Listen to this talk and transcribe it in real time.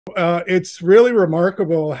It's really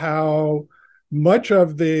remarkable how much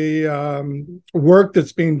of the work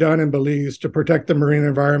that's being done in Belize to protect the marine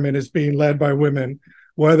environment is being led by women,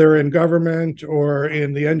 whether in government or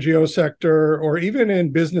in the NGO sector or even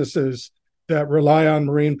in businesses that rely on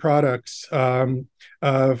marine products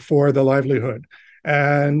for the livelihood.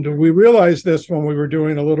 And we realized this when we were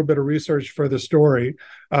doing a little bit of research for the story.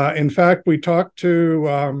 In fact, we talked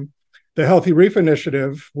to the Healthy Reef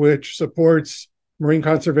Initiative, which supports marine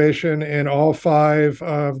conservation in all 5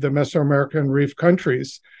 of the Mesoamerican reef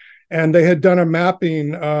countries. And they had done a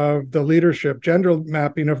mapping of the leadership, gender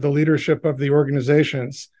mapping of the leadership of the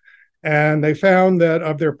organizations. And they found that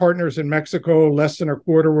of their partners in Mexico, less than a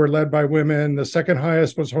quarter were led by women. The second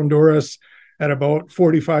highest was Honduras at about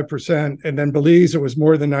 45%. And then Belize, it was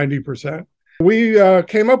more than 90%. We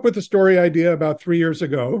came up with the story idea about 3 years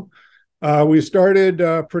ago. We started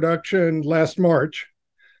production last March.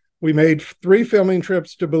 We made 3 filming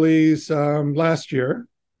trips to Belize last year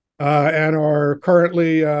and are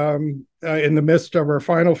currently in the midst of our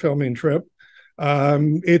final filming trip.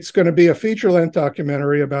 It's going to be a feature-length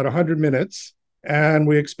documentary, about 100 minutes, and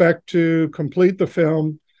we expect to complete the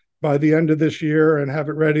film by the end of this year and have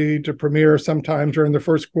it ready to premiere sometime during the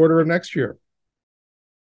first quarter of next year.